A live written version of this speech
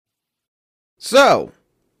So,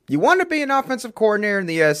 you want to be an offensive coordinator in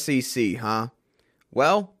the SEC, huh?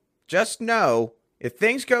 Well, just know, if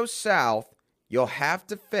things go south, you'll have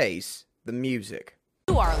to face the music.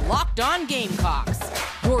 You are Locked On Gamecocks,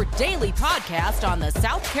 your daily podcast on the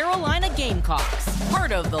South Carolina Gamecocks,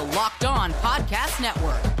 part of the Locked On Podcast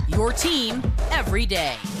Network, your team every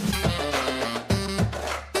day.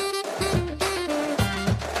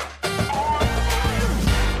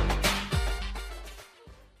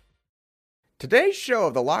 Today's show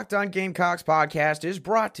of the Locked On Gamecocks podcast is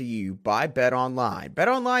brought to you by BetOnline.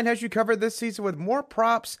 BetOnline has you covered this season with more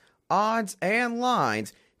props, odds, and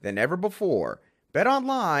lines than ever before.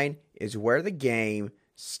 BetOnline is where the game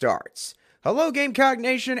starts. Hello, Gamecock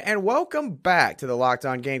Nation, and welcome back to the Locked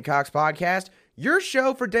On Gamecocks podcast, your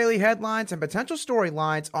show for daily headlines and potential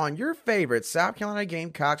storylines on your favorite South Carolina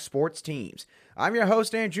Gamecocks sports teams. I'm your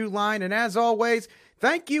host, Andrew Line, and as always,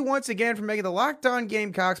 thank you once again for making the Locked On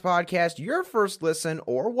Gamecocks podcast your first listen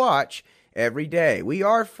or watch every day. We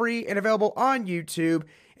are free and available on YouTube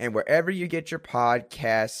and wherever you get your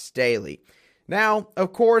podcasts daily. Now,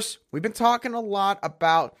 of course, we've been talking a lot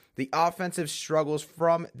about the offensive struggles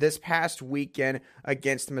from this past weekend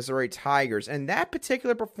against the Missouri Tigers, and that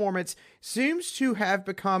particular performance seems to have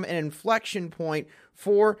become an inflection point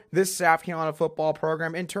for this South Carolina football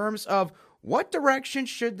program in terms of what direction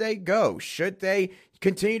should they go? Should they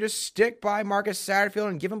continue to stick by Marcus Satterfield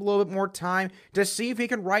and give him a little bit more time to see if he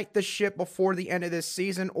can right the ship before the end of this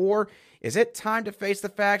season? Or is it time to face the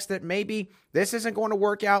facts that maybe this isn't going to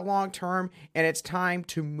work out long term and it's time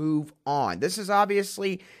to move on? This is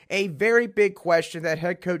obviously a very big question that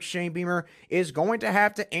head coach Shane Beamer is going to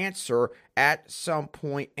have to answer at some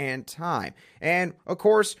point in time. And of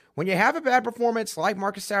course, when you have a bad performance like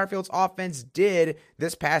Marcus Satterfield's offense did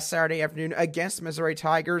this past Saturday afternoon against the Missouri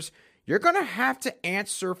Tigers, you're going to have to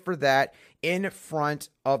answer for that in front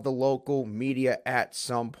of the local media at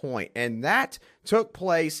some point. And that took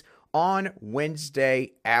place on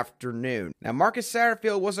Wednesday afternoon. Now, Marcus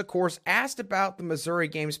Satterfield was, of course, asked about the Missouri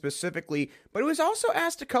game specifically, but he was also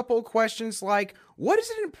asked a couple of questions like, what is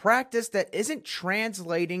it in practice that isn't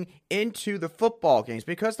translating into the football games?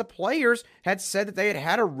 Because the players had said that they had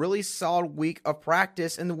had a really solid week of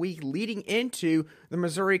practice in the week leading into the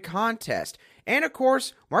Missouri contest. And of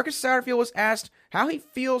course, Marcus Satterfield was asked how he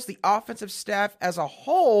feels the offensive staff as a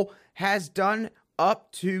whole has done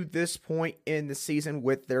up to this point in the season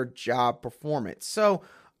with their job performance. So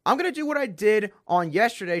I'm going to do what I did on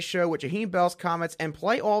yesterday's show with Jaheim Bell's comments and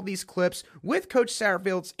play all these clips with Coach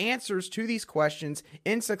Satterfield's answers to these questions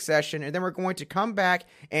in succession. And then we're going to come back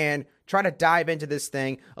and try to dive into this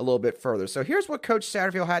thing a little bit further. So here's what Coach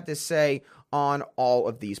Satterfield had to say on all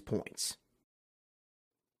of these points.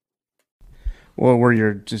 What were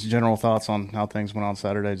your just general thoughts on how things went on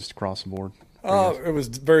Saturday, just across the board? It was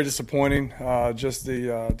very disappointing. Just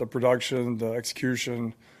the production, the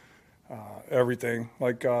execution, everything.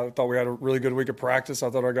 I thought we had a really good week of practice.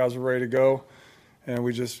 I thought our guys were ready to go, and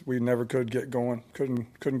we never could get going.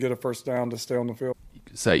 Couldn't get a first down to stay on the field.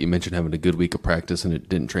 You mentioned having a good week of practice and it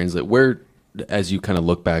didn't translate. Where, as you kind of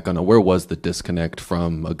look back on it, where was the disconnect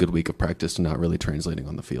from a good week of practice to not really translating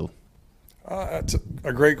on the field? That's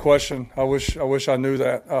a great question. I wish I knew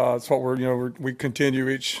that. It's what we continue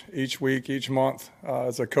each week, each month.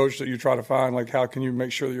 As a coach, that you try to find how can you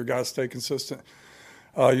make sure that your guys stay consistent.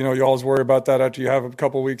 You always worry about that after you have a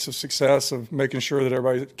couple of weeks of success of making sure that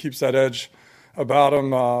everybody keeps that edge about them,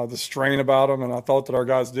 the strain about them. And I thought that our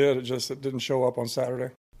guys did. It didn't show up on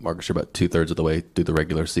Saturday. Marcus, you're about 2/3 of the way through the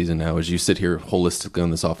regular season now. As you sit here holistically on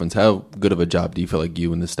this offense, how good of a job do you feel like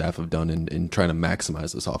you and the staff have done in trying to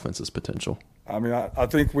maximize this offense's potential? I mean, I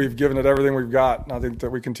think we've given it everything we've got. And I think that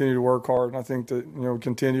we continue to work hard. And I think that, we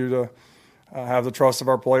continue to have the trust of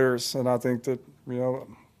our players. And I think that,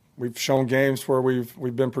 we've shown games where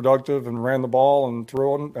we've been productive and ran the ball and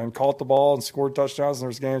threw and caught the ball and scored touchdowns. And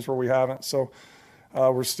there's games where we haven't. So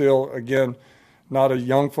we're still, again, not a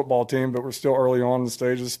young football team, but we're still early on in the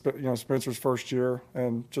stages. Spencer's first year,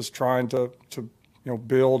 and just trying to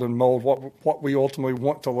build and mold what we ultimately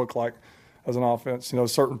want to look like as an offense.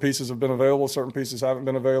 Certain pieces have been available, certain pieces haven't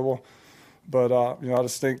been available. But I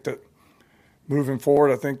just think that moving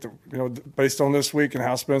forward, I think that based on this week and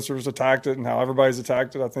how Spencer's attacked it and how everybody's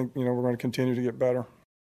attacked it, I think we're going to continue to get better.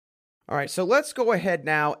 All right, so let's go ahead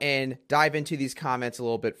now and dive into these comments a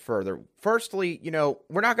little bit further. Firstly,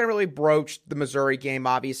 we're not going to really broach the Missouri game,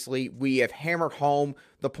 obviously. We have hammered home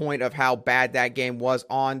the point of how bad that game was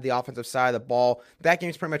on the offensive side of the ball. That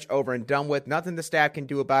game's pretty much over and done with. Nothing the staff can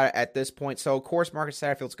do about it at this point. So, of course, Marcus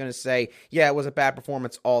Satterfield's going to say, yeah, it was a bad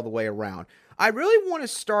performance all the way around. I really want to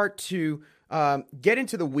start to get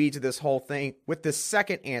into the weeds of this whole thing with the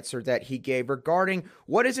second answer that he gave regarding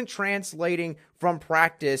what isn't translating from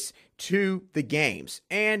practice to the games.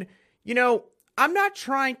 And, I'm not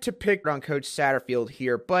trying to pick on Coach Satterfield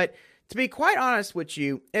here, but to be quite honest with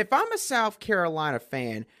you, if I'm a South Carolina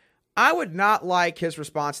fan, I would not like his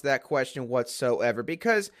response to that question whatsoever,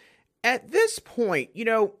 because at this point,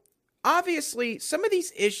 obviously some of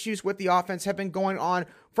these issues with the offense have been going on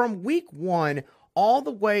from week one all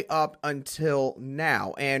the way up until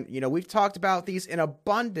now. And, we've talked about these in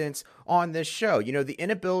abundance on this show. The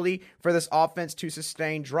inability for this offense to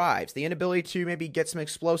sustain drives, the inability to maybe get some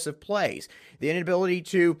explosive plays, the inability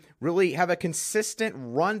to really have a consistent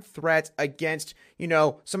run threat against,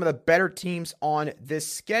 some of the better teams on this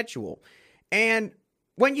schedule. And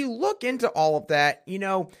when you look into all of that,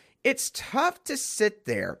 it's tough to sit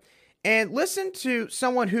there and listen to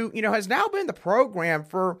someone who, has now been in the program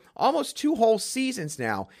for almost 2 whole seasons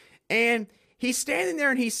now. And he's standing there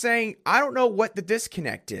and he's saying, I don't know what the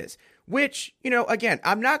disconnect is. Which, again,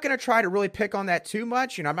 I'm not going to try to really pick on that too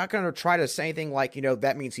much. I'm not going to try to say anything like,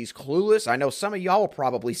 that means he's clueless. I know some of y'all will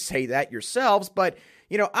probably say that yourselves, but,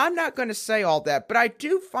 I'm not going to say all that. But I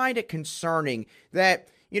do find it concerning that,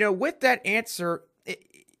 with that answer,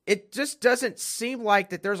 it just doesn't seem like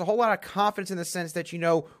that there's a whole lot of confidence in the sense that,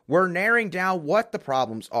 we're narrowing down what the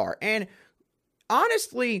problems are. And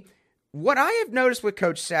honestly, what I have noticed with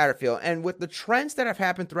Coach Satterfield and with the trends that have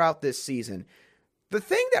happened throughout this season, the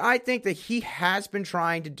thing that I think that he has been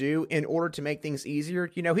trying to do in order to make things easier,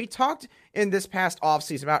 he talked in this past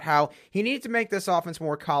offseason about how he needed to make this offense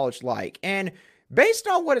more college-like. And based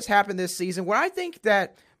on what has happened this season, what I think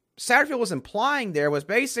that Satterfield was implying there was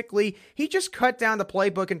basically he just cut down the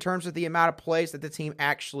playbook in terms of the amount of plays that the team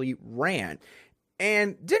actually ran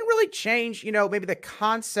and didn't really change, maybe the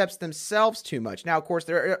concepts themselves too much. Now, of course,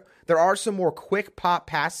 there are some more quick pop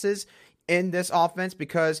passes in this offense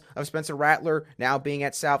because of Spencer Rattler now being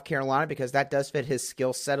at South Carolina, because that does fit his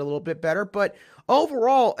skill set a little bit better. But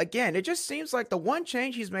overall, again, it just seems like the one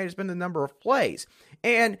change he's made has been the number of plays.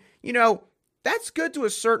 And, that's good to a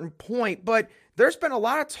certain point, but there's been a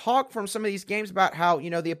lot of talk from some of these games about how,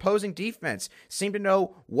 the opposing defense seemed to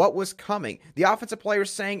know what was coming. The offensive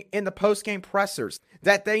players saying in the post-game pressers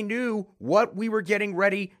that they knew what we were getting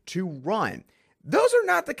ready to run. Those are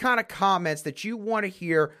not the kind of comments that you want to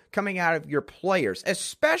hear coming out of your players,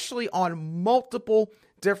 especially on multiple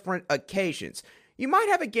different occasions. You might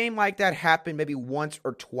have a game like that happen maybe once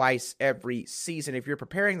or twice every season if you're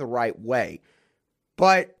preparing the right way.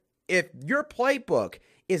 But if your playbook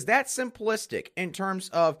is that simplistic in terms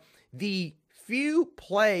of the few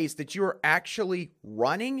plays that you're actually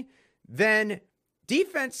running, then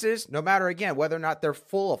defenses, no matter, again, whether or not they're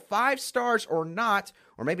full of 5 stars or not,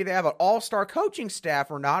 or maybe they have an all-star coaching staff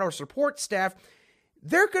or not, or support staff,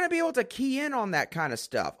 they're going to be able to key in on that kind of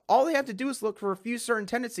stuff. All they have to do is look for a few certain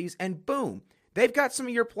tendencies, and boom, they've got some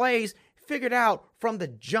of your plays figured out from the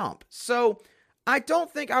jump. So I don't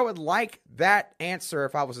think I would like that answer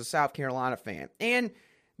if I was a South Carolina fan. And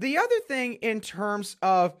the other thing in terms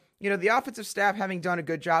of, the offensive staff having done a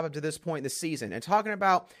good job up to this point in the season and talking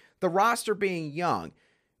about the roster being young,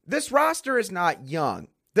 this roster is not young.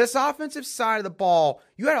 This offensive side of the ball,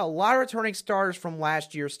 you had a lot of returning starters from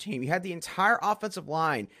last year's team. You had the entire offensive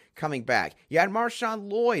line coming back. You had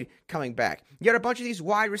Marshawn Lloyd coming back. You had a bunch of these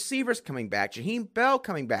wide receivers coming back. Jaheim Bell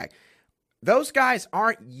coming back. Those guys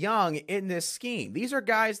aren't young in this scheme. These are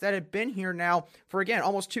guys that have been here now for, again,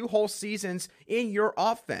 almost 2 whole seasons in your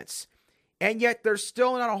offense. And yet there's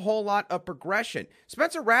still not a whole lot of progression.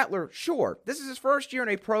 Spencer Rattler, sure, this is his first year in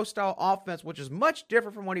a pro-style offense, which is much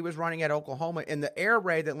different from what he was running at Oklahoma in the air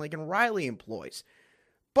raid that Lincoln Riley employs.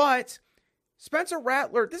 But Spencer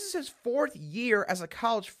Rattler, this is his 4th year as a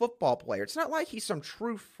college football player. It's not like he's some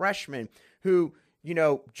true freshman who,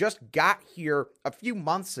 just got here a few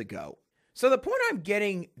months ago. So the point I'm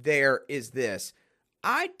getting there is this.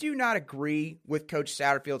 I do not agree with Coach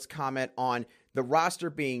Satterfield's comment on the roster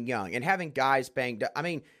being young and having guys banged up. I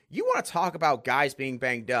mean, you want to talk about guys being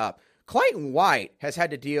banged up. Clayton White has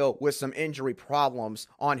had to deal with some injury problems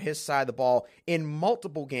on his side of the ball in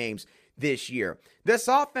multiple games this year. This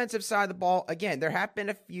offensive side of the ball, again, there have been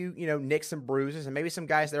a few, nicks and bruises and maybe some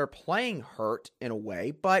guys that are playing hurt in a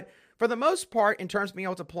way. But for the most part, in terms of being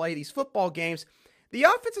able to play these football games, the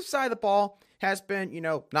offensive side of the ball has been,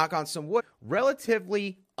 knock on some wood,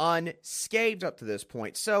 relatively unscathed up to this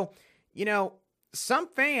point. So, some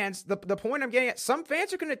fans, the point I'm getting at, some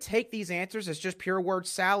fans are going to take these answers as just pure word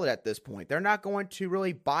salad at this point. They're not going to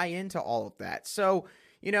really buy into all of that. So,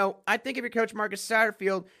 I think if you're Coach Marcus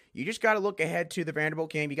Satterfield, you just got to look ahead to the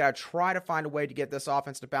Vanderbilt game. You got to try to find a way to get this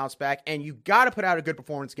offense to bounce back, and you got to put out a good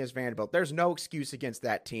performance against Vanderbilt. There's no excuse against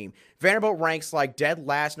that team. Vanderbilt ranks like dead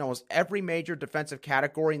last in almost every major defensive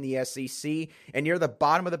category in the SEC, and near the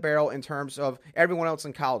bottom of the barrel in terms of everyone else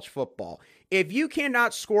in college football. If you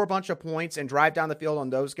cannot score a bunch of points and drive down the field on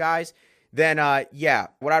those guys, then,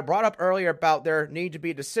 what I brought up earlier about there need to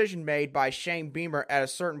be a decision made by Shane Beamer at a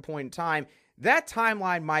certain point in time, that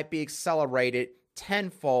timeline might be accelerated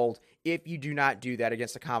tenfold if you do not do that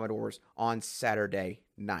against the Commodores on Saturday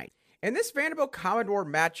night. And this Vanderbilt-Commodore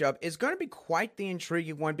matchup is going to be quite the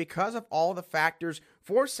intriguing one because of all the factors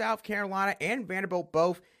for South Carolina and Vanderbilt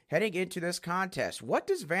both heading into this contest. What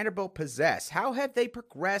does Vanderbilt possess? How have they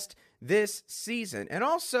progressed this season? And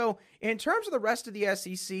also, in terms of the rest of the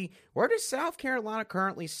SEC, where does South Carolina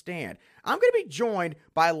currently stand? I'm going to be joined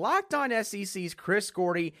by Locked On SEC's Chris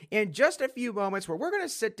Gordy in just a few moments, where we're going to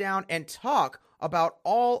sit down and talk about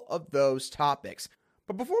all of those topics.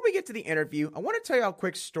 But before we get to the interview, I want to tell you a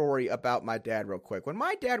quick story about my dad real quick. When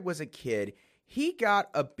my dad was a kid, he got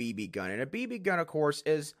a BB gun. And a BB gun, of course,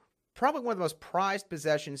 is probably one of the most prized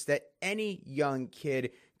possessions that any young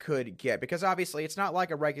kid could get, because obviously it's not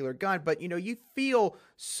like a regular gun, but you feel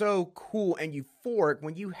so cool and euphoric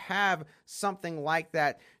when you have something like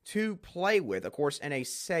that to play with, of course, in a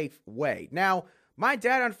safe way. Now, my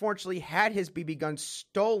dad unfortunately had his BB gun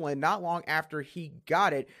stolen not long after he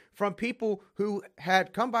got it from people who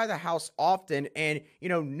had come by the house often and,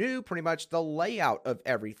 knew pretty much the layout of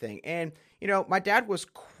everything. And, my dad was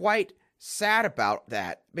quite sad about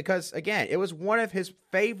that because, again, it was one of his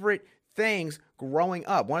favorite things growing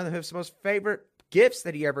up, one of his most favorite gifts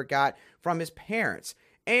that he ever got from his parents.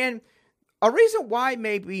 And a reason why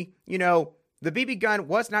maybe, the BB gun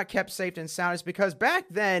was not kept safe and sound is because back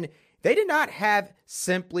then they did not have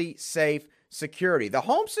Simply Safe Security, the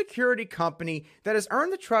home security company that has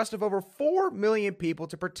earned the trust of over 4 million people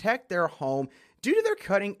to protect their home due to their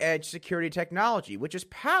cutting-edge security technology, which is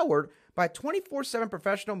powered by 24/7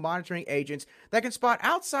 professional monitoring agents that can spot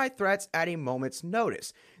outside threats at a moment's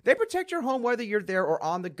notice. They protect your home whether you're there or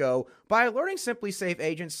on the go by alerting Simply Safe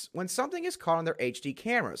agents when something is caught on their HD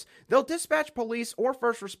cameras. They'll dispatch police or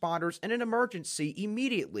first responders in an emergency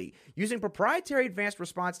immediately using proprietary advanced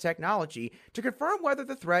response technology to confirm whether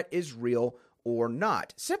the threat is real or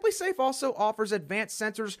not. Simply Safe also offers advanced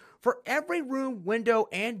sensors for every room, window,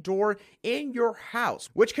 and door in your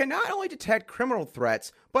house, which can not only detect criminal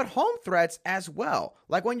threats, but home threats as well.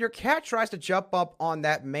 Like when your cat tries to jump up on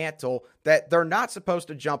that mantle that they're not supposed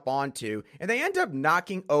to jump onto, and they end up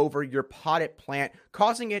knocking over your potted plant,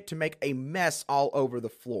 causing it to make a mess all over the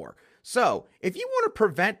floor. So, if you want to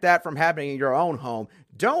prevent that from happening in your own home,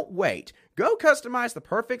 don't wait. Go customize the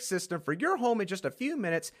perfect system for your home in just a few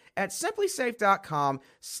minutes at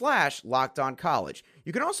simplysafe.com/lockedoncollege.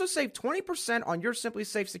 You can also save 20% on your Simply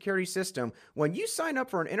Safe security system when you sign up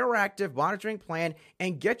for an interactive monitoring plan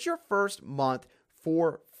and get your first month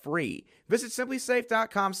for free. Visit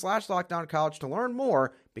simplysafe.com/lockedoncollege to learn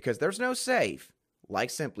more, because there's no safe like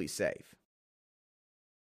Simply Safe.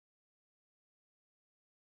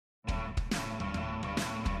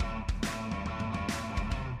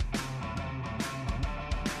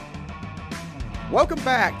 Welcome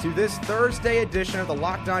back to this Thursday edition of the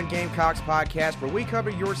Locked On Gamecocks podcast, where we cover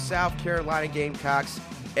your South Carolina Gamecocks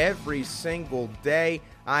every single day.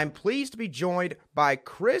 I'm pleased to be joined by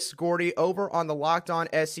Chris Gordy over on the Locked On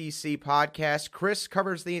SEC podcast. Chris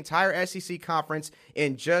covers the entire SEC conference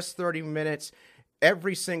in just 30 minutes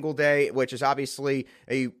every single day, which is obviously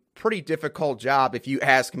a pretty difficult job if you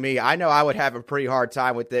ask me. I know I would have a pretty hard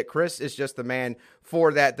time with it. Chris is just the man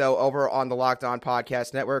for that, though, over on the Locked On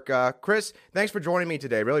Podcast Network. Chris, thanks for joining me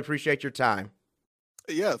today. Really appreciate your time.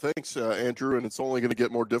 Yeah, thanks, Andrew. And it's only going to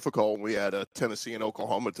get more difficult when we add Tennessee and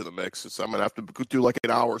Oklahoma to the mix. So I'm going to have to do like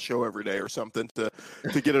an hour show every day or something to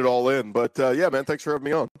get it all in. But yeah, man, thanks for having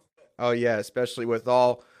me on. Oh, yeah, especially with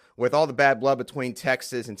all the bad blood between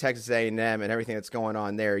Texas and Texas A&M and everything that's going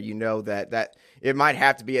on there, you know that it might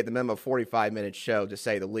have to be at the minimum of 45-minute show, to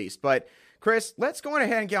say the least. But, Chris, let's go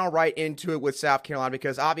ahead and get on right into it with South Carolina,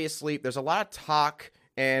 because obviously there's a lot of talk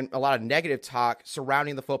and a lot of negative talk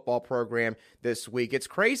surrounding the football program this week. It's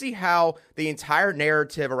crazy how the entire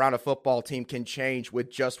narrative around a football team can change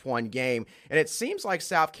with just one game, and it seems like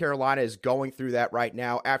South Carolina is going through that right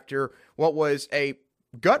now after what was a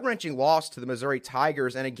gut-wrenching loss to the Missouri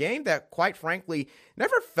Tigers, and a game that, quite frankly,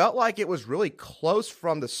 never felt like it was really close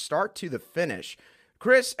from the start to the finish.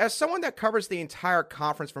 Chris, as someone that covers the entire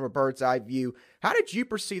conference from a bird's eye view, how did you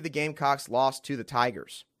perceive the Gamecocks' loss to the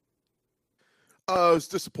Tigers? It's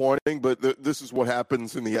disappointing, but this is what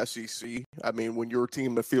happens in the SEC. I mean, when you're a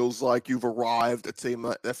team that feels like you've arrived, a team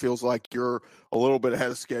that feels like you're a little bit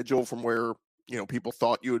ahead of schedule from where people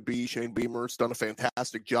thought you would be. Shane Beamer's done a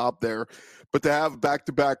fantastic job there, but to have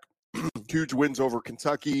back-to-back huge wins over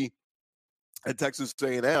Kentucky and Texas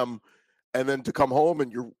A&M, and then to come home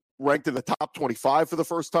and you're ranked in the top 25 for the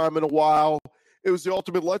first time in a while, it was the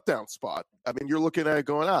ultimate letdown spot. I mean, you're looking at it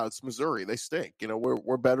going, it's Missouri. They stink.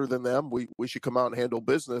 We're better than them. We should come out and handle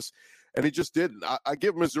business. And it just didn't. I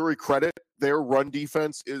give Missouri credit. Their run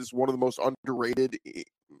defense is one of the most underrated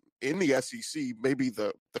in the SEC, maybe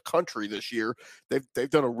the country this year. They've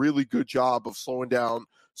done a really good job of slowing down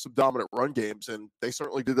some dominant run games, and they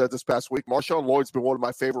certainly did that this past week. Marshawn Lloyd's been one of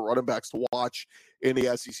my favorite running backs to watch in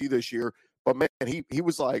the SEC this year. But, man, he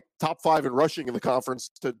was like top 5 in rushing in the conference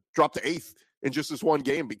to drop to 8th in just this one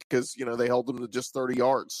game because, they held him to just 30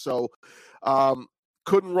 yards. So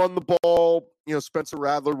couldn't run the ball. Spencer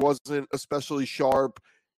Rattler wasn't especially sharp.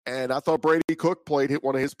 And I thought Brady Cook hit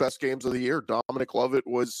one of his best games of the year. Dominic Lovett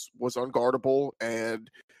was unguardable. And,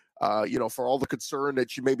 for all the concern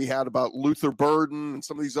that you maybe had about Luther Burden and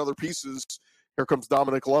some of these other pieces, here comes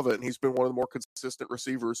Dominic Lovett, and he's been one of the more consistent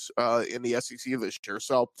receivers in the SEC this year.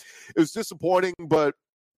 So it was disappointing, but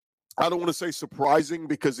I don't want to say surprising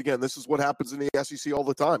because, again, this is what happens in the SEC all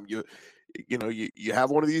the time. You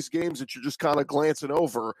have one of these games that you're just kind of glancing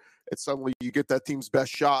over, and suddenly you get that team's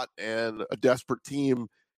best shot, and a desperate team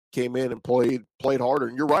came in and played harder.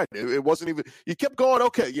 And you're right. It wasn't even – you kept going,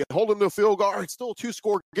 okay, you hold them to a field goal. It's still a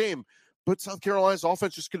 2-score game. But South Carolina's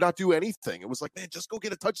offense just could not do anything. It was like, man, just go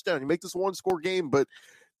get a touchdown. You make this a 1-score game, but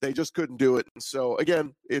they just couldn't do it. And so,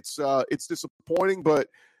 again, it's disappointing, but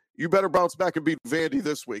 – you better bounce back and beat Vandy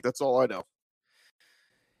this week. That's all I know.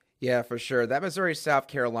 Yeah, for sure. That Missouri-South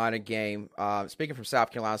Carolina game, speaking from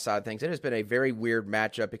South Carolina's side of things, it has been a very weird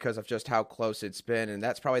matchup because of just how close it's been, and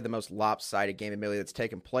that's probably the most lopsided game, admittedly, that's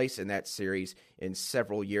taken place in that series in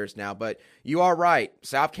several years now. But you are right.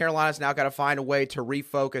 South Carolina's now got to find a way to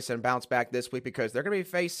refocus and bounce back this week because they're going to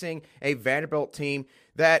be facing a Vanderbilt team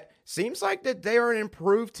that seems like that they are an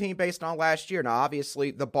improved team based on last year. Now,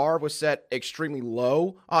 obviously, the bar was set extremely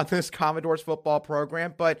low on this Commodores football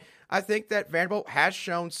program, but I think that Vanderbilt has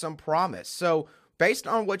shown some promise. So, based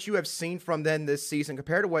on what you have seen from them this season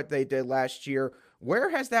compared to what they did last year, where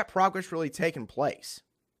has that progress really taken place?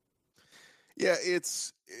 Yeah,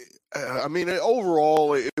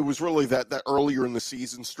 overall, it was really that earlier in the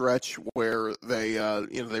season stretch where they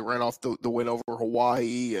ran off the win over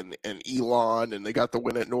Hawaii and Elon, and they got the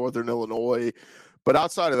win at Northern Illinois. But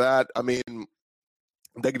outside of that, I mean,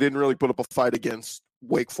 they didn't really put up a fight against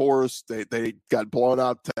Wake Forest. They got blown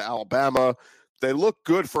out to Alabama. They looked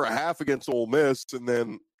good for a half against Ole Miss, and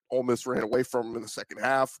then Ole Miss ran away from them in the second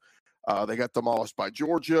half. They got demolished by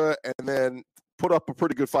Georgia, and then put up a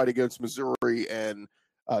pretty good fight against Missouri and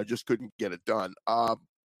just couldn't get it done.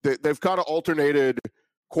 They've kind of alternated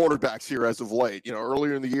quarterbacks here as of late.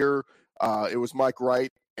 Earlier in the year, it was Mike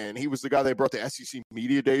Wright, and he was the guy they brought to SEC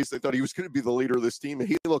Media Days. They thought he was going to be the leader of this team, and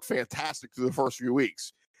he looked fantastic through the first few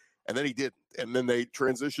weeks. And then he didn't. And then they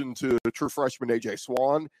transitioned to true freshman A.J.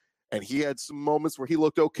 Swan, and he had some moments where he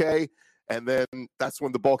looked okay. And then that's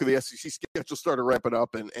when the bulk of the SEC schedule started ramping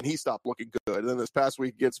up, and he stopped looking good. And then this past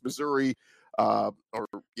week against Missouri, was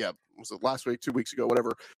it last week, 2 weeks ago,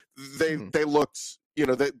 whatever, they looked,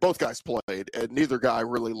 both guys played, and neither guy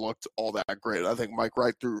really looked all that great. I think Mike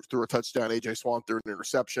Wright threw a touchdown, A.J. Swan threw an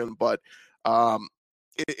interception, but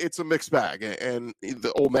it's a mixed bag. And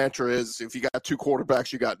the old mantra is if you got two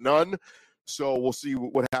quarterbacks, you got none. So we'll see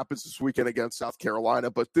what happens this weekend against South Carolina.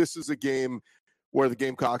 But this is a game where the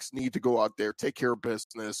Gamecocks need to go out there, take care of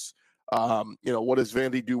business. What does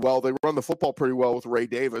Vandy do well? They run the football pretty well with Ray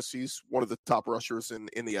Davis. He's one of the top rushers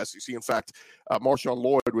in the SEC. In fact, Marshawn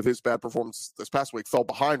Lloyd, with his bad performance this past week, fell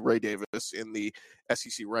behind Ray Davis in the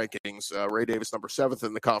SEC rankings. Ray Davis, number 7th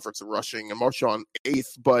in the conference in rushing, and Marshawn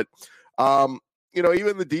 8th. But,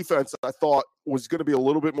 even the defense, I thought, was going to be a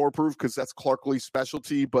little bit more improved because that's Clark Lee's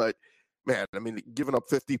specialty. But, man, I mean, giving up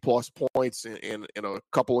 50-plus points in a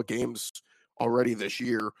couple of games already this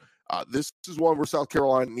year. This is one where South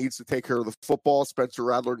Carolina needs to take care of the football. Spencer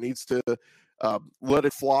Rattler needs to let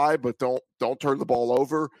it fly, but don't turn the ball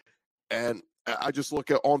over. And I just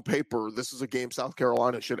look at on paper, this is a game South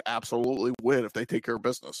Carolina should absolutely win if they take care of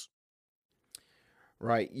business.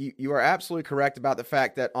 Right. You are absolutely correct about the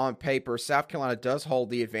fact that on paper, South Carolina does hold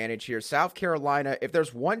the advantage here. South Carolina, if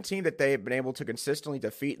there's one team that they have been able to consistently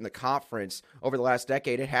defeat in the conference over the last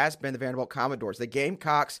decade, it has been the Vanderbilt Commodores. The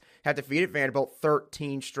Gamecocks have defeated Vanderbilt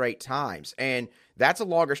 13 straight times, and that's a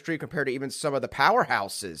longer streak compared to even some of the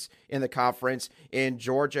powerhouses in the conference in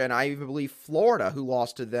Georgia, and I even believe Florida, who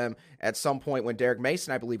lost to them at some point when Derek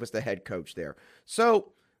Mason, I believe, was the head coach there.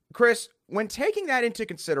 So, Chris, when taking that into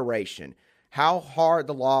consideration, how hard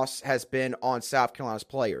the loss has been on South Carolina's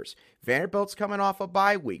players. Vanderbilt's coming off a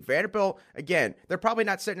bye week. Vanderbilt, again, they're probably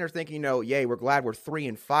not sitting there thinking, yay, we're glad we're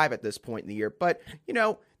 3-5 at this point in the year. But,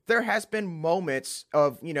 there has been moments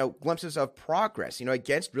of, glimpses of progress,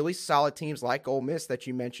 against really solid teams like Ole Miss that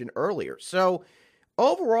you mentioned earlier. So,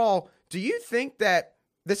 overall, do you think that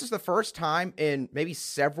this is the first time in maybe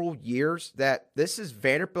several years that this is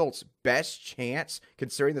Vanderbilt's best chance,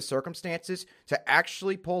 considering the circumstances, to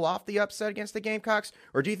actually pull off the upset against the Gamecocks?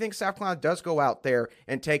 Or do you think South Carolina does go out there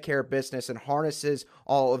and take care of business and harnesses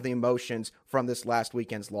all of the emotions from this last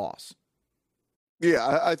weekend's loss?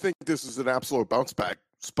 Yeah, I think this is an absolute bounce back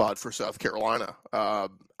spot for South Carolina. I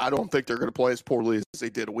don't think they're going to play as poorly as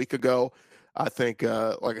they did a week ago. I think,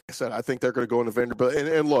 like I said, I think they're going to go into Vanderbilt.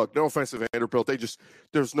 And look, no offense to Vanderbilt,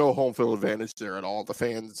 there's no home field advantage there at all. The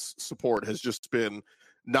fans' support has just been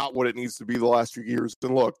not what it needs to be the last few years.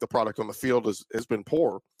 And look, the product on the field has been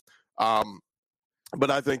poor.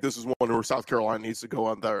 But I think this is one where South Carolina needs to go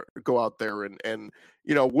out there and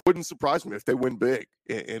wouldn't surprise me if they win big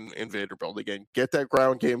in Vanderbilt again. Get that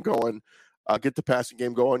ground game going, get the passing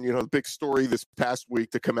game going. The big story this past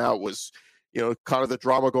week to come out was, kind of the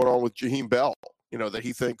drama going on with Jaheim Bell, that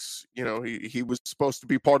he thinks, he was supposed to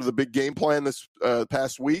be part of the big game plan this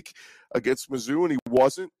past week against Mizzou, and he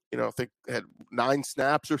wasn't. I think had 9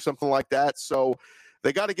 snaps or something like that. So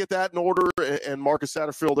they got to get that in order. And Marcus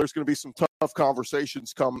Satterfield, there's going to be some tough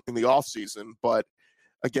conversations come in the offseason. But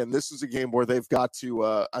again, this is a game where they've got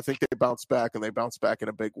to, I think they bounce back, and they bounce back in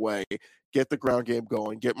a big way. Get the ground game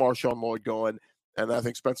going, get Marshawn Lloyd going. And I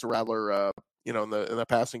think Spencer Rattler, in the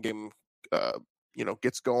passing game,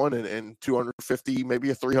 gets going and 250,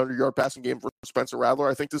 maybe a 300-yard passing game for Spencer Rattler.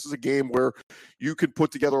 I think this is a game where you could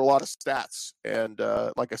put together a lot of stats and,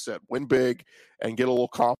 like I said, win big and get a little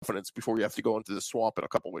confidence before you have to go into the swamp in a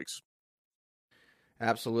couple weeks.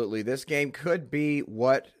 Absolutely. This game could be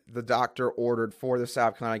what the doctor ordered for the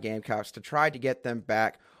South Carolina Gamecocks to try to get them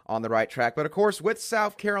back on the right track. But of course, with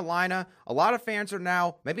South Carolina, a lot of fans are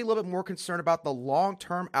now maybe a little bit more concerned about the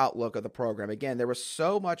long-term outlook of the program. Again, there was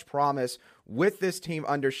so much promise with this team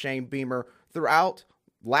under Shane Beamer throughout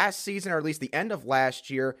last season, or at least the end of last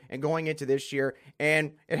year and going into this year,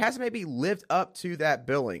 and it hasn't maybe lived up to that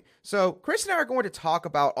billing. So Chris and I are going to talk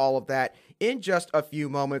about all of that in just a few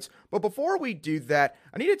moments. But before we do that,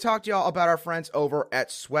 I need to talk to y'all about our friends over at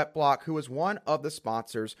Sweatblock, who is one of the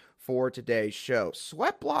sponsors for today's show.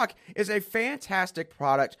 Sweatblock is a fantastic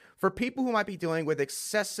product for people who might be dealing with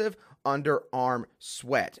excessive underarm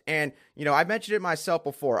sweat. And, I mentioned it myself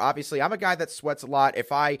before. Obviously, I'm a guy that sweats a lot.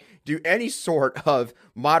 If I do any sort of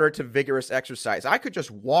moderate to vigorous exercise, I could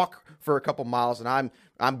just walk for a couple miles and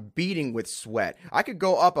I'm beating with sweat. I could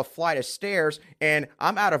go up a flight of stairs and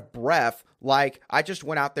I'm out of breath like I just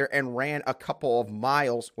went out there and ran a couple of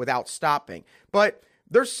miles without stopping. But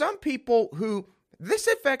there's some people who this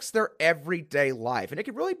affects their everyday life, and it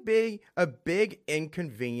can really be a big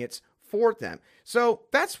inconvenience for them. So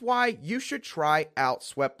that's why you should try out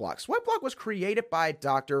Sweatblock. Sweatblock was created by a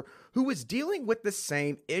doctor who was dealing with the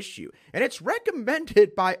same issue, and it's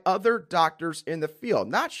recommended by other doctors in the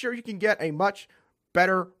field. Not sure you can get a much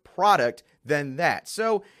better product than that.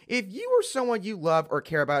 So if you or someone you love or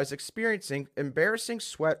care about is experiencing embarrassing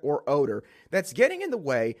sweat or odor that's getting in the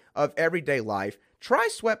way of everyday life, try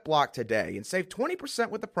Sweatblock today and save 20%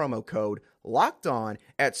 with the promo code LOCKEDON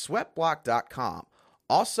at sweatblock.com.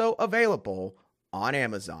 Also available on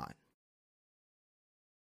Amazon.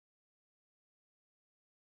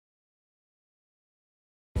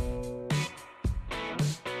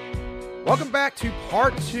 Welcome back to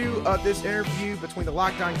part 2 of this interview between the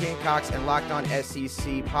Locked On Gamecocks and Locked On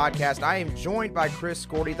SEC podcast. I am joined by Chris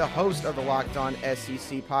Gordy, the host of the Locked On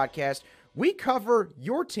SEC podcast. We cover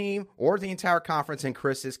your team or the entire conference, in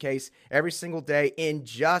Chris's case, every single day in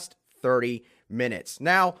just 30 minutes.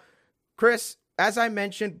 Now, Chris, as I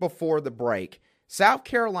mentioned before the break, South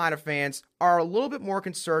Carolina fans are a little bit more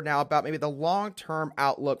concerned now about maybe the long-term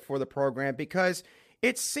outlook for the program, because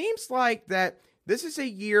it seems like that this is a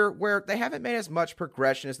year where they haven't made as much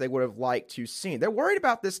progression as they would have liked to see. They're worried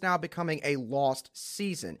about this now becoming a lost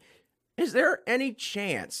season. Is there any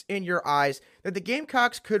chance in your eyes that the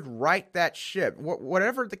Gamecocks could right that ship,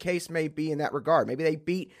 whatever the case may be in that regard? Maybe they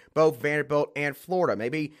beat both Vanderbilt and Florida.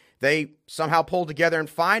 Maybe they somehow pull together and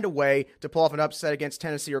find a way to pull off an upset against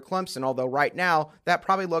Tennessee or Clemson, although right now that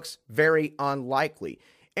probably looks very unlikely.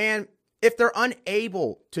 And if they're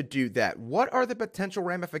unable to do that, what are the potential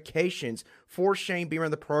ramifications for Shane Beamer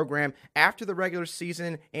and the program after the regular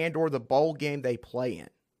season and or the bowl game they play in?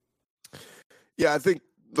 Yeah, I think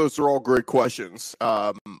those are all great questions.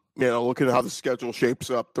 Looking at how the schedule shapes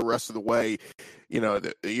up the rest of the way,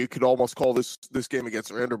 you could almost call this game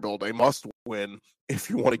against Vanderbilt a must win if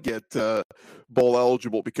you want to get bowl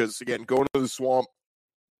eligible, because again, going to the Swamp,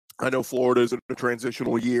 I know Florida is in a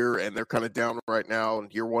transitional year and they're kind of down right now in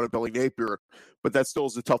year one of Billy Napier, but that still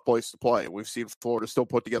is a tough place to play. We've seen Florida still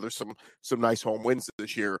put together some nice home wins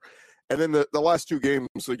this year. And then the last two games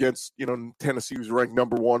against, Tennessee, who's ranked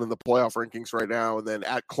number one in the playoff rankings right now, and then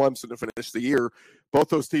at Clemson to finish the year, both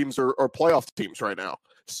those teams are playoff teams right now.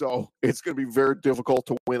 So it's going to be very difficult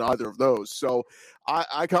to win either of those. So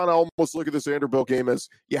I kind of almost look at this Vanderbilt game as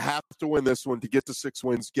you have to win this one to get to 6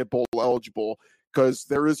 wins, get bowl eligible, because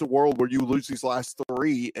there is a world where you lose these last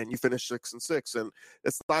 3 and you finish 6-6. And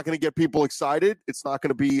it's not going to get people excited. It's not going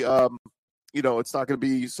to be it's not going to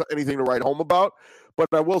be anything to write home about. But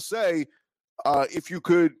I will say, if you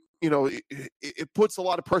could, it puts a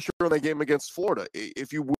lot of pressure on that game against Florida.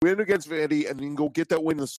 If you win against Vandy and then go get that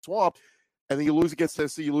win in the Swamp, and then you lose against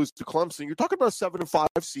Tennessee, you lose to Clemson, you're talking about a 7-5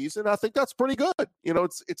 season. I think that's pretty good.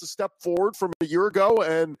 It's a step forward from a year ago,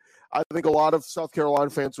 and I think a lot of South Carolina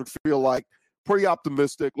fans would feel like pretty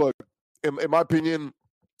optimistic. Look, in my opinion,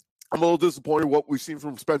 I'm a little disappointed what we've seen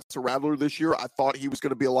from Spencer Rattler this year. I thought he was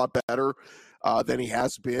going to be a lot better than he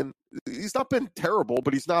has been. He's not been terrible,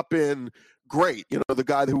 but he's not been great. The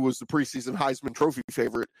guy who was the preseason Heisman Trophy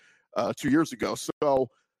favorite 2 years ago. So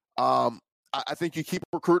I think you keep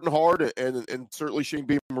recruiting hard, and certainly Shane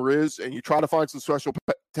Beamer is, and you try to find some special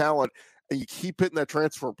talent, and you keep hitting that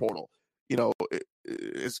transfer portal.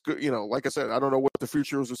 It's good. Like I said, I don't know what the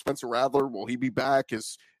future is with Spencer Rattler. Will he be back?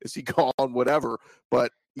 Is he gone? Whatever.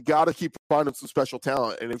 But you got to keep finding some special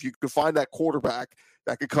talent. And if you could find that quarterback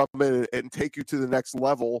that could come in and take you to the next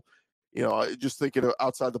level, just thinking of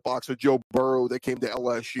outside the box, of Joe Burrow that came to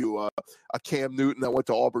LSU, a Cam Newton that went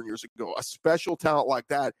to Auburn years ago, a special talent like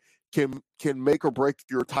that can make or break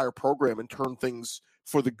your entire program and turn things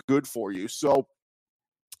for the good for you. So,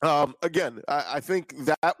 again, I think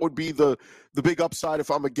that would be the big upside if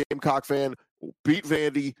I'm a Gamecock fan. Beat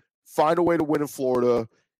Vandy, find a way to win in Florida,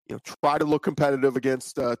 try to look competitive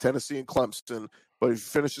against Tennessee and Clemson. But if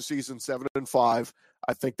you finish the season 7-5,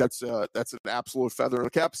 I think that's an absolute feather in the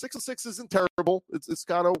cap. 6-6 isn't terrible. It's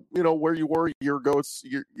kind of where you were a year ago.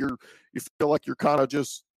 You feel like you're kind of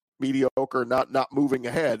just mediocre, not moving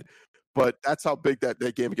ahead. But that's how big that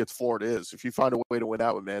game against Florida is. If you find a way to win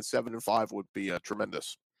that one, man, 7-5 would be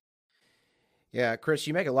tremendous. Yeah, Chris,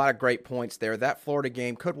 you make a lot of great points there. That Florida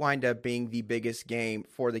game could wind up being the biggest game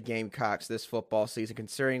for the Gamecocks this football season,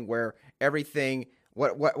 considering where everything,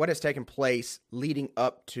 what has taken place leading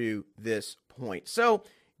up to this point. So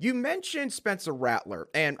you mentioned Spencer Rattler,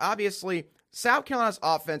 and obviously South Carolina's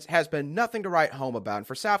offense has been nothing to write home about. And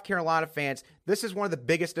for South Carolina fans, this is one of the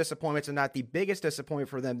biggest disappointments, and not the biggest disappointment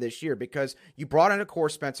for them this year, because you brought in, of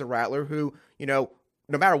course, Spencer Rattler, who,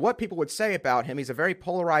 no matter what people would say about him, he's a very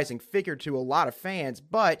polarizing figure to a lot of fans,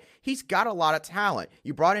 but he's got a lot of talent.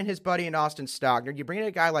 You brought in his buddy in Austin Stogner. You bring in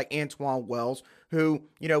a guy like Antoine Wells, who,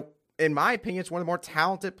 in my opinion, is one of the more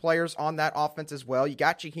talented players on that offense as well. You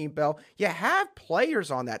got Jaheim Bell. You have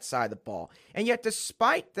players on that side of the ball. And yet,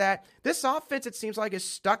 despite that, this offense, it seems like, is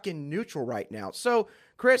stuck in neutral right now. So,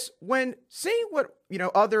 Chris, when seeing what,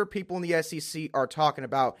 other people in the SEC are talking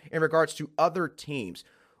about in regards to other teams,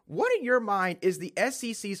 what in your mind is the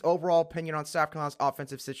SEC's overall opinion on South Carolina's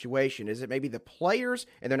offensive situation? Is it maybe the players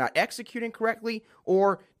and they're not executing correctly?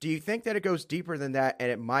 Or do you think that it goes deeper than that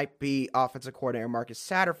and it might be offensive coordinator Marcus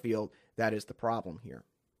Satterfield that is the problem here?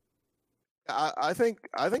 I think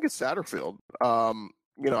it's Satterfield. I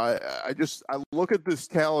look at this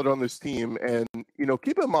talent on this team, and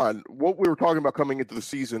keep in mind what we were talking about coming into the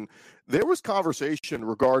season. There was conversation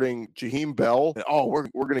regarding Jaheim Bell. And,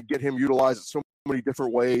 we're going to get him utilized in so many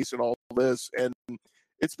different ways and all this, and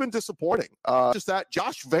it's been disappointing. Just that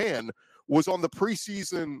Josh Vann was on the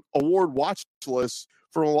preseason award watch list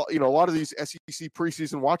for a lot of these SEC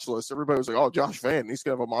preseason watch lists. Everybody was like, "Oh, Josh Vann, he's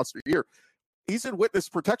going to have a monster year." He's in witness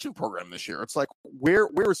protection program this year. It's like, where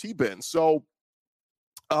has he been? So,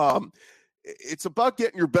 it's about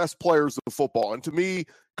getting your best players of football. And to me,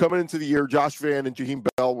 coming into the year, Josh Vann and Jaheim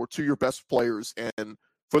Bell were two of your best players, and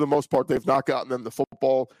for the most part, they've not gotten them the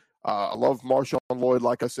football. I love Marshawn Lloyd.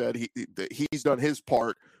 Like I said, he's done his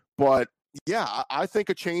part. But, yeah, I think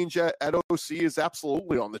a change at OC is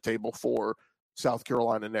absolutely on the table for South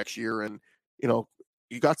Carolina next year. And,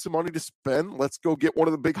 you got some money to spend. Let's go get one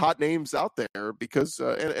of the big hot names out there because,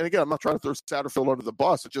 and again, I'm not trying to throw Satterfield under the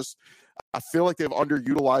bus. I feel like they've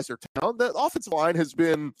underutilized their talent. The offensive line has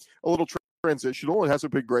been a little transitional. It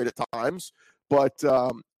hasn't been great at times. But,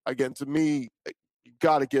 again, to me, you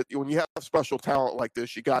got to get, when you have special talent like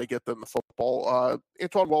this, you got to get them the football.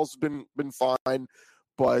 Antoine Wells has been fine.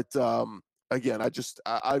 But, again,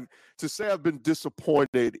 to say I've been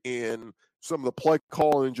disappointed in some of the play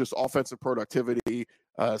calling and just offensive productivity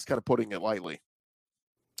is kind of putting it lightly.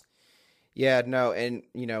 Yeah, no, and,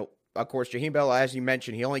 of course, Jaheim Bell, as you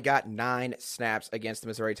mentioned, he only got 9 snaps against the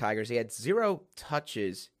Missouri Tigers. He had 0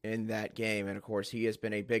 touches in that game, and, of course, he has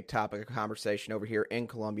been a big topic of conversation over here in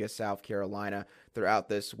Columbia, South Carolina throughout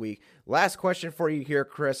this week. Last question for you here,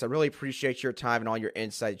 Chris. I really appreciate your time and all your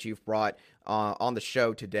insight that you've brought on the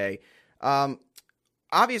show today.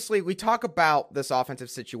 Obviously, we talk about this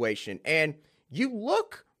offensive situation, and you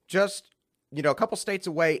look just, a couple states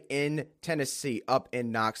away in Tennessee, up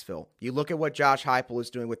in Knoxville. You look at what Josh Heupel is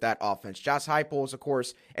doing with that offense. Josh Heupel is, of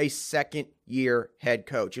course, a second-year head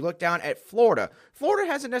coach. You look down at Florida.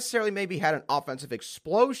 Florida hasn't necessarily maybe had an offensive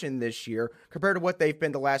explosion this year compared to what they've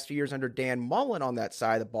been the last few years under Dan Mullen on that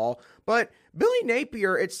side of the ball. But Billy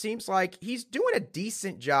Napier, it seems like he's doing a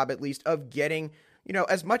decent job, at least, of getting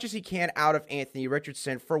as much as he can out of Anthony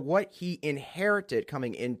Richardson for what he inherited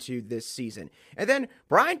coming into this season. And then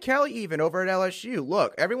Brian Kelly, even over at LSU.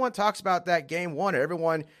 Look, everyone talks about that game one. And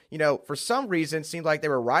everyone, for some reason, seemed like they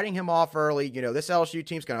were writing him off early. This LSU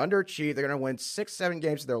team's going to underachieve. They're going to win 6-7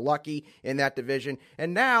 games if they're lucky in that division.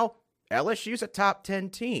 And now LSU's a top 10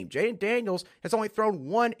 team. Jaden Daniels has only thrown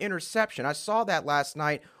 1 interception. I saw that last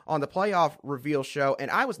night on the playoff reveal show, and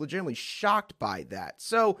I was legitimately shocked by that.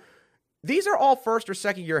 So, these are all first or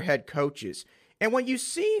second year head coaches. And when you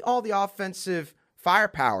see all the offensive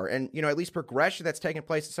firepower and, at least progression that's taking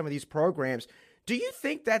place in some of these programs, do you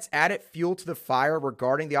think that's added fuel to the fire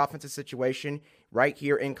regarding the offensive situation right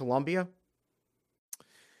here in Columbia?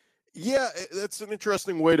 Yeah, that's an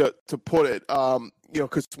interesting way to put it.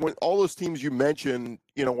 Because when all those teams you mentioned,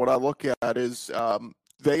 what I look at is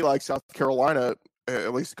they, like South Carolina,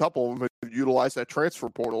 at least a couple of them, utilize that transfer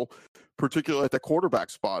portal, particularly at the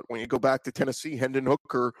quarterback spot. When you go back to Tennessee, Hendon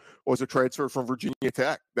Hooker was a transfer from Virginia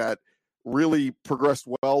Tech that really progressed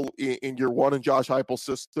well in year one in Josh Heupel's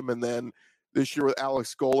system. And then this year with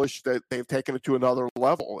Alex Golesh, that they've taken it to another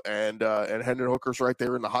level. And Hendon Hooker's right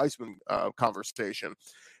there in the Heisman conversation.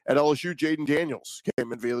 At LSU, Jaden Daniels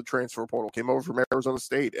came in via the transfer portal, came over from Arizona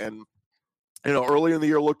State. And, early in the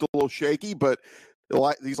year looked a little shaky, but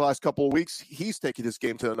these last couple of weeks, he's taken his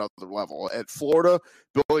game to another level. At Florida,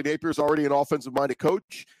 Billy Napier's already an offensive-minded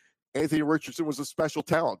coach. Anthony Richardson was a special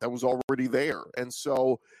talent that was already there. And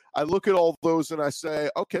so I look at all those and I say,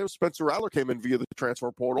 okay, Spencer Rattler came in via the transfer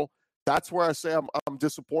portal. That's where I say I'm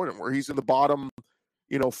disappointed, where he's in the bottom,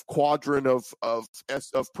 quadrant of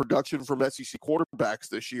production from SEC quarterbacks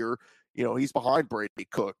this year. He's behind Brady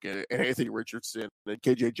Cook and Anthony Richardson and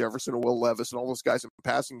KJ Jefferson and Will Levis and all those guys in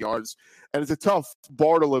passing yards. And it's a tough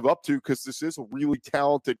bar to live up to because this is a really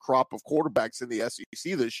talented crop of quarterbacks in the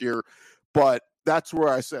SEC this year. But that's where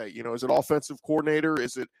I say, as an offensive coordinator,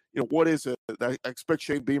 is it, what is it? I expect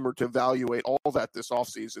Shane Beamer to evaluate all that this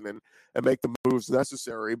offseason and make the moves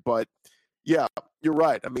necessary. But, yeah, you're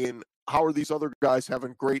right. I mean, how are these other guys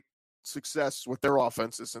having great success with their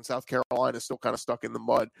offenses and South Carolina is still kind of stuck in the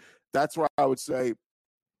mud? That's where I would say,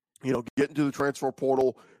 get into the transfer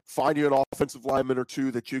portal, find you an offensive lineman or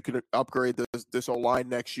two that you can upgrade this O-line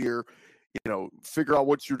next year. Figure out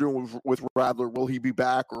what you're doing with Rattler. Will he be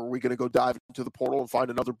back, or are we going to go dive into the portal and find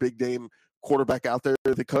another big name quarterback out there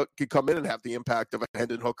that could come in and have the impact of a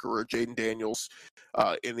Hendon Hooker or Jaden Daniels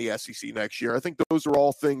in the SEC next year? I think those are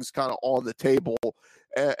all things kind of on the table.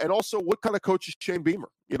 And also, what kind of coach is Shane Beamer?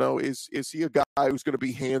 Is he a guy who's going to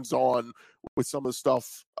be hands-on with some of the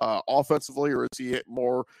stuff offensively, or is he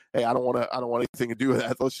more, hey, I don't want anything to do with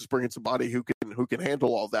that. Let's just bring in somebody who can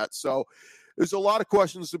handle all that. So there's a lot of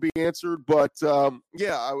questions to be answered, but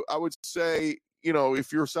I would say,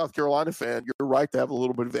 if you're a South Carolina fan, you're right to have a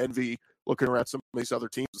little bit of envy looking around some of these other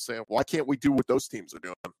teams and saying, why can't we do what those teams are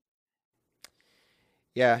doing?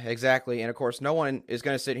 Yeah, exactly. And of course, no one is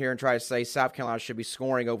going to sit here and try to say South Carolina should be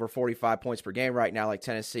scoring over 45 points per game right now like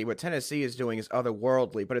Tennessee. What Tennessee is doing is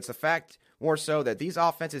otherworldly, but it's a fact more so that these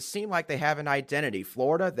offenses seem like they have an identity.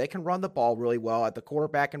 Florida, they can run the ball really well at the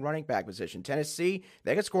quarterback and running back position. Tennessee,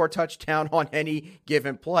 they can score a touchdown on any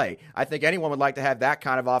given play. I think anyone would like to have that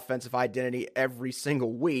kind of offensive identity every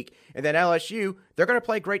single week. And then LSU, they're going to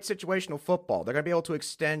play great situational football. They're going to be able to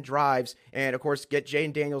extend drives and, of course, get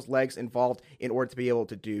Jaden Daniels' legs involved in order to be able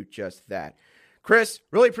to do just that. Chris,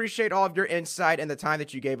 really appreciate all of your insight and the time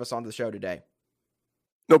that you gave us on the show today.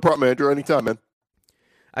 No problem, Andrew. Anytime, man.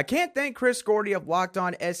 I can't thank Chris Gordy of Locked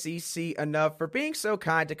On SEC enough for being so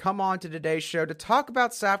kind to come on to today's show to talk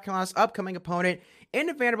about South Carolina's upcoming opponent in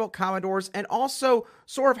the Vanderbilt Commodores and also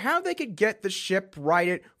sort of how they could get the ship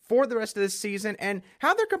righted for the rest of the season and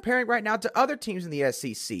how they're comparing right now to other teams in the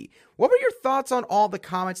SEC. What were your thoughts on all the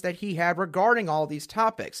comments that he had regarding all these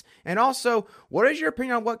topics? And also, what is your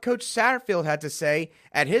opinion on what Coach Satterfield had to say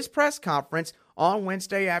at his press conference on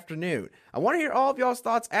Wednesday afternoon? I want to hear all of y'all's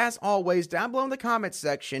thoughts, as always, down below in the comments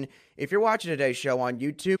section if you're watching today's show on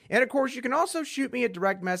YouTube. And of course, you can also shoot me a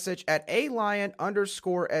direct message at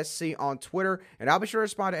 @alion_SC on Twitter, and I'll be sure to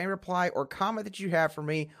respond to any reply or comment that you have for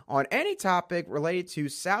me on any topic related to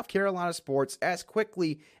South Carolina sports as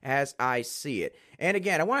quickly as I see it. And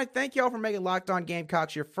again, I want to thank y'all for making Locked On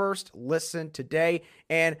Gamecocks your first listen today.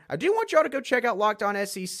 And I do want y'all to go check out Locked On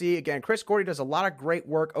SEC. Again, Chris Gordy does a lot of great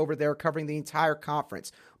work over there covering the entire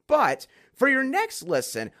conference. But for your next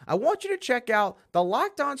listen, I want you to check out the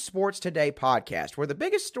Locked On Sports Today podcast, where the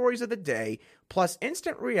biggest stories of the day, plus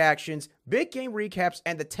instant reactions, big game recaps,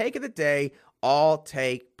 and the take of the day all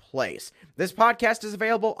take place. This podcast is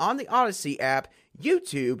available on the Odyssey app,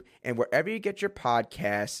 YouTube, and wherever you get your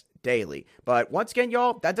podcasts daily. But once again,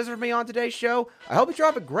 y'all, that does it for me on today's show. I hope you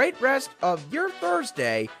have a great rest of your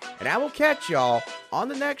Thursday, and I will catch y'all on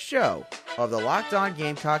the next show of the Locked On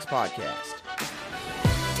Gamecocks podcast.